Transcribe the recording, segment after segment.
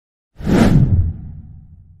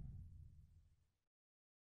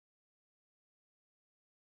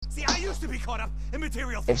See, I used to be caught up in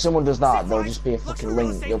material. If someone does that, there'll just be a fucking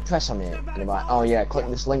link. You'll press on it, and they're like, oh yeah, click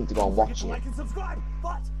this link to go and watch it.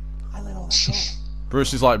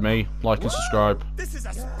 Bruce is like me, like and subscribe. This is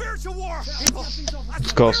a spiritual war.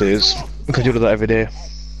 Of course he is, because you do that every day.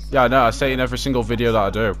 Yeah, I know, I say it in every single video that I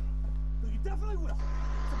do. You definitely will.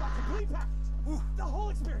 It's about complete package. The whole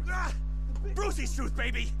experience. Brucey's truth,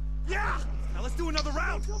 baby. Yeah. Now let's do another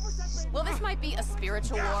round. Well, this might be a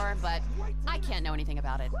spiritual war, but I can't know anything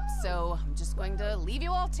about it. So I'm just going to leave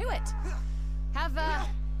you all to it. Have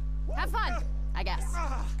fun, I guess.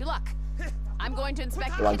 Good luck. I'm going to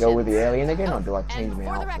inspect Do the I go with the kitchens. alien again, or do I change And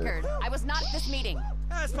my for the outfit? record, I was not at this meeting.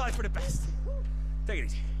 That's probably for the best. Take it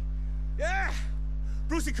easy. Yeah.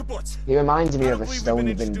 Brucey Kibbutz. He reminds me I of don't a believe we've been stone Vin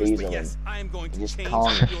introduced, Diesel. but yes, I am going to He just change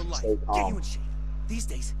can't your life. stay Get calm. you in shape. These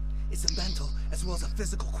days, it's a mental as well as a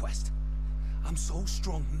physical quest. I'm so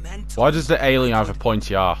strong mentally. Why does the alien have a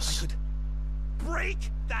pointy I ass? could break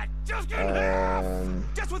that just in half.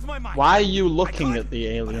 Just with my mind. Why are you I looking could, at the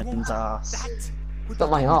but I alien's won't. ass? That would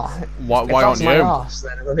Not my not heart. Why If aren't that's my you? arse,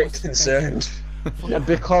 then I'm a bit concerned.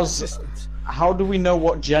 Because how do we know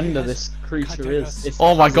what gender this creature is? if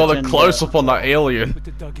Oh it my has a god, a gender? close up on that alien. With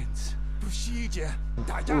the Duggins. procedure.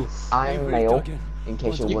 I'm male, in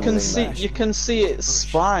case you're You wondering. can see its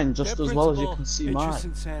spine just as well as you can see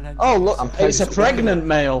mine. mine. Oh look, I'm it's a pregnant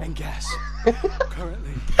male. And gas.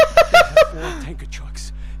 Currently, they have 4 tanker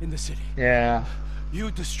trucks in the city. Yeah.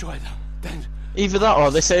 You destroy them, then Either that or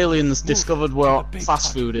this alien's discovered what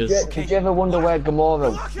fast food is. Did you ever wonder where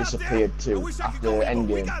Gamora disappeared to after We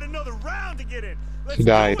Endgame? got another round to get in. Let's He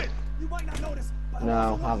died. do it. You might not notice, but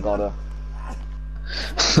No, I've got her.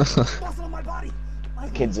 muscle on my body.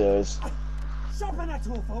 Kid's hers. Sharpen that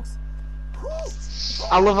tool, folks.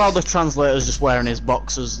 I love how the translator's just wearing his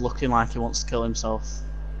boxers looking like he wants to kill himself.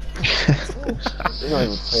 He's not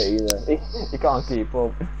even fit either. He can't keep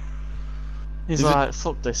up. He's Is it- like,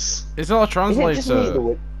 fuck this. It's not a Is it just me that translator.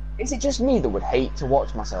 would? Is it just me that would hate to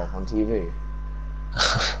watch myself on TV?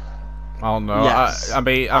 I don't know. Yes, I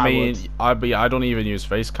mean, would. I don't even use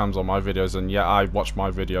face cams on my videos, and yet I watch my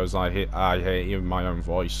videos. I hate even my own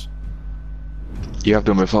voice. You have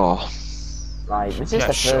done before. Like, this is Yeah,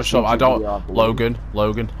 the shut first up. I YouTube don't. video I've believed.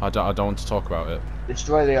 Logan. I don't want to talk about it.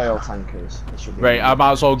 Destroy the oil tankers. It should be Right, I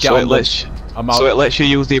might as well get So on it the. lets I'm out. so it lets you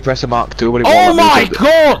use the Oppressor Mark II, but it Oh won't let my me use it.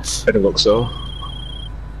 god! It looks so.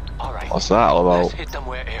 all right. What's that all Let's about? hit them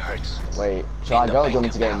where it hurts. Wait, shall I go? Do you want me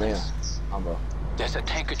to get in there? I'll go. There's a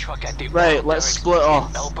tanker truck at the Right, oil let's derricks split in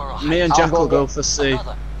off. Melbourne Me and I'll Jack go will go get- for C.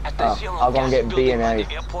 Another at the Oh, zero I'll go and gas get B building and by A.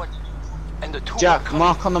 the airport. And the two Jack, are coming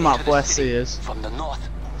mark on the map into the where city C is. From the north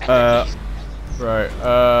and the east.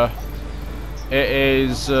 Right. It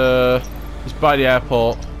is. It's by the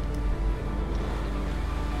airport.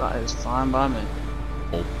 That is fine by me.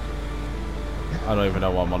 I don't even know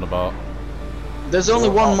what I'm on about. There's only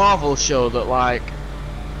one Marvel show that like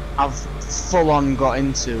I've full on got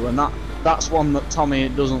into, and that's one that Tommy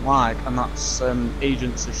doesn't like, and that's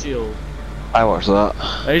Agents of Shield. I watched that.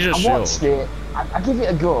 Agent I watched Shield. it. I give it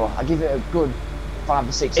a go. I give it a good 5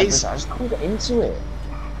 or 6 It's- episodes. I just couldn't get into it.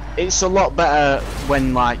 It's a lot better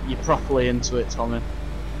when like you're properly into it, Tommy.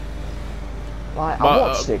 Like, But, I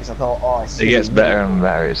watched it because I thought, oh, it's It gets better and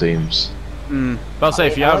better, it seems. I'll say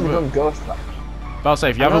if you I've haven't. done Ghost Rider. I'll say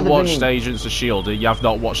if you I'd haven't rather watched bring- Agents of Shield, you have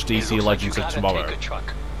not watched It DC looks like Legends you of gotta Tomorrow. take a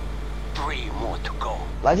truck. 3 more to go.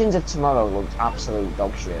 Legends of Tomorrow looked absolute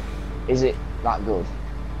dog shit. Is it that good?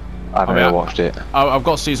 I've I mean, never watched it. I've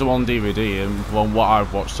got season 1 DVD, and from what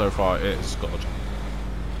I've watched so far, it's good.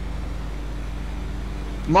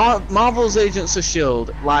 Marvel's Agents of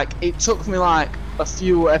Shield, like it took me like a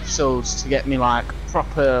few episodes to get me like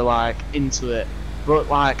proper like into it, but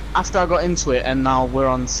like after I got into it, and now we're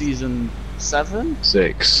on season 7,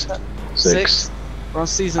 6. 6. We're on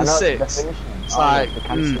season I know 6. they're finishing. It's Oh, like, they're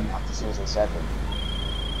cancelling after season 7.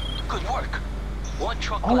 Good work. One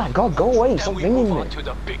truck Oh my left. god, go away! Then Stop we ringing move me. on to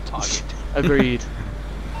the big target. Agreed.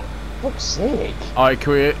 Fuck's sake! Alright,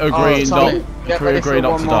 can we agree Oh, Tommy, not? get Can we ready for agree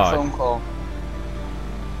not one to more die? phone call.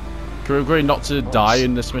 Can we agree not to die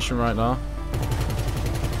in this mission right now?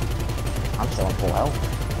 I'm still on full health.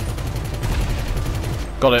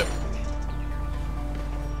 Got it.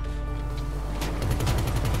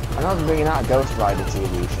 I know they're bringing out a Ghost Rider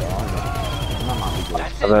TV show, aren't they? That might be good.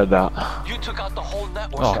 That's I've it. heard that. You took out the whole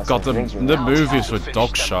network. Oh That's god, the what brings me the down. movies were Finish dog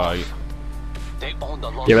them shite. off. They own the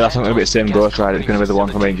Los Yeah, but that's not gonna be the Angeles same gas Ghost Rider, it's gonna be the one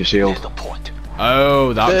from facility Agent Shield. near the port.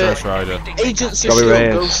 Oh, that The- Ghost Rider. Agents of Robbie Shield,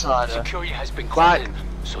 Reyes. Ghost Rider. Security has been Like, called in,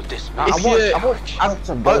 so this I If watched, you- I watched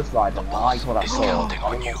some Ghost Rider and I liked what I It's saw. counting I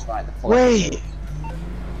on almost you. like the full Wait.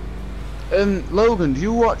 Logan, do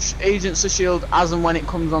you watch Agents of Shield as and when it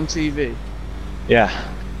comes on TV? Yeah.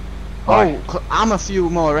 Why? Oh, I'm a few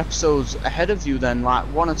more episodes ahead of you then, like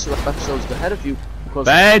 1 or 2 episodes ahead of you. Because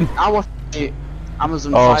Ben! I watched the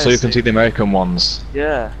Amazon Oh, Fire so you can Stick. see the American ones.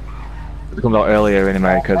 Yeah. They come out earlier in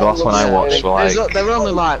America. The last one I watched were like... They're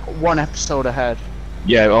only like 1 episode ahead.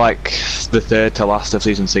 Yeah, well, like the third to last of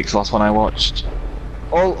season 6. Last one I watched.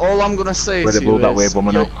 All I'm gonna say Where to they blew you that is weird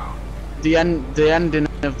woman up. the ending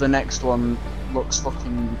of the next one looks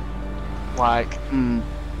fucking like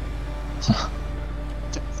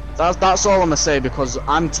That's all I'm gonna say because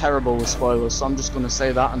I'm terrible with spoilers, so I'm just gonna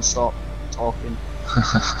say that and stop talking.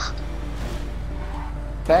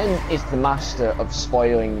 Ben is the master of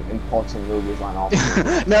spoiling important movies like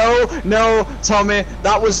off. No, Tommy,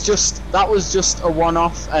 that was just a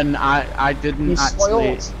one-off, and I didn't He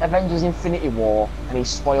actually. spoiled Avengers Infinity War and he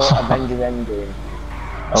spoiled Avengers Endgame.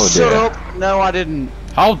 Oh Shut dear. up! No, I didn't.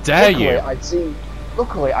 How dare Luckily, you?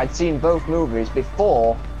 Luckily, I'd seen both movies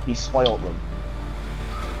before he spoiled them.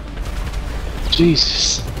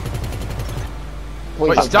 Jesus.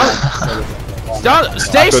 Please Wait, don't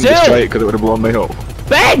Stay I couldn't destroy still! it because it would have blown me up.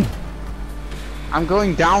 Ben! I'm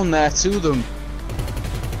going down there to them.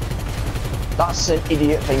 That's an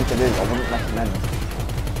idiot thing to do. I wouldn't recommend.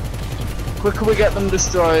 Quicker we get them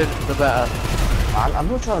destroyed, the better. I'm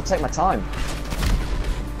not trying to take my time.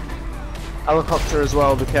 Helicopter as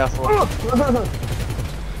well. Be careful.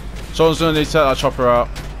 Someone's gonna need to take that chopper out.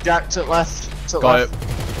 Jack to left. To Got left. it.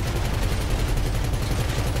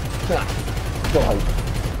 God.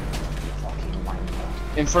 Fucking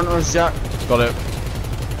wanker. In front of us, Jack. Got it.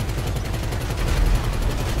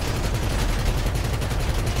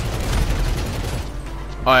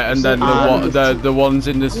 Alright, and then the ones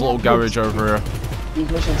in this little garage over here.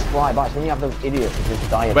 These missions fly back. Then you have those idiots who just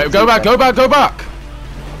die. Wait, go back, go back, go back!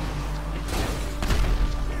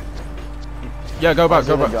 Yeah, go back,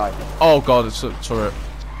 go back. Oh god, it's a turret.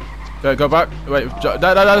 Yeah, go back. Wait, no,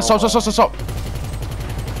 stop.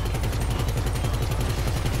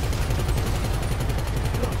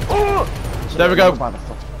 There we go.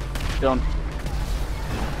 Done.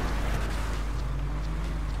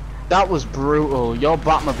 That was brutal. Your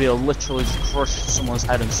Batmobile literally just crushed someone's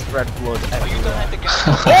head and spread blood everywhere.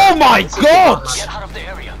 Oh my god! Get out of the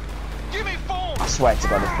area. Give me phone. I swear to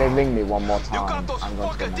God, if they ring me one more You time, got those I'm going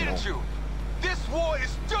to fuckers, get them didn't all. you? This war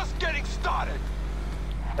is just getting started.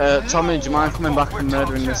 Tommy, do you mind coming back and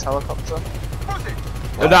murdering this helicopter?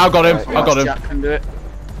 No, I got him. I got him. Jack can do it.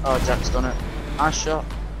 Oh, Jack's done it. Nice shot.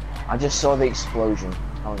 I just saw the explosion.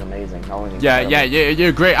 That was amazing. That was Yeah, incredible. you're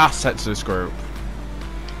a great asset to this group.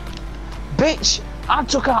 Bitch! I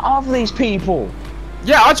took out half of these people!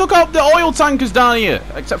 Yeah, I took out the oil tankers down here,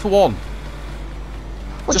 except for one.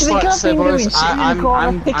 What Just do you like think I've been Sebo doing? is, Sitting in the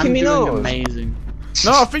corner picking I'm me doing nose? amazing.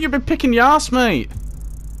 No, I think you've been picking your ass, mate.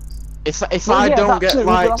 If Well, I yeah, don't that's get it,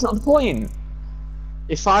 but like, that's not the point.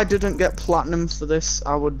 if I didn't get platinum for this,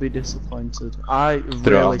 I would be disappointed. I They don't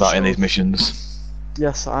really have that in should. these missions.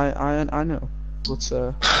 Yes, I know. But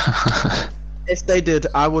if they did,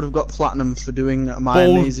 I would have got platinum for doing my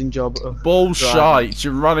Bull- amazing job of Bullshit,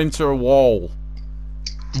 you ran into a wall.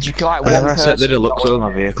 Did you kill like Whenever one I set the person? deluxe on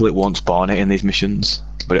my vehicle, it won't spawn it in these missions,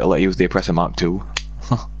 but it'll let you use the Oppressor Mark II.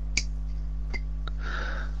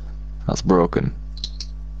 That's broken.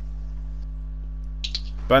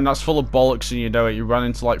 Ben, that's full of bollocks and you know it. You ran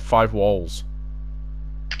into like 5 walls.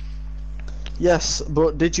 Yes,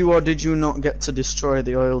 but did you or did you not get to destroy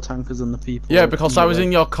the oil tankers and the people? Yeah, because I was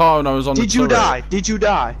in your car and I was on the Did you turret. die? Did you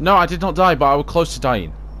die? No, I did not die, but I was close to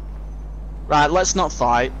dying. Right, let's not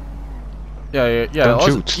fight. Yeah. Don't Let's,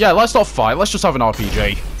 shoot. yeah, let's not fight. Let's just have an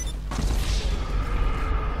RPG.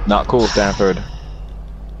 Not cool, Stanford.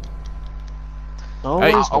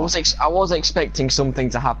 Hey, I was expecting something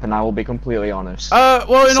to happen. I will be completely honest.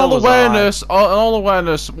 Well, in So all was I. awareness,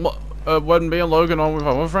 when me and Logan are with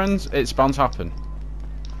our friends, it's bound to happen.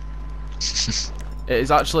 It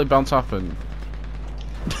is actually bound to happen.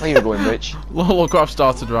 Where you going, bitch? Look what I've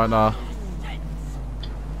started right now.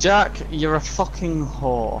 Jack, you're a fucking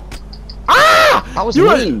whore. That was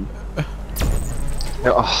me.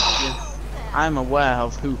 I'm aware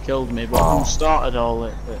of who killed me, but who started all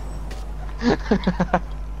it.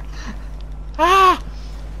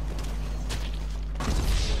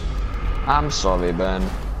 I'm sorry, Ben.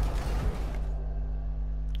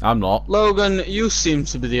 I'm not. Logan, you seem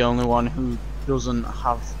to be the only one who doesn't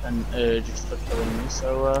have an urge for killing me,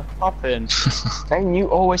 so hop in. Ben, you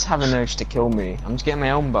always have an urge to kill me. I'm just getting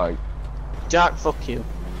my own boat. Jack, fuck you.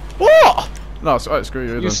 What? No, screw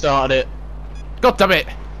you You then. started it. God damn it!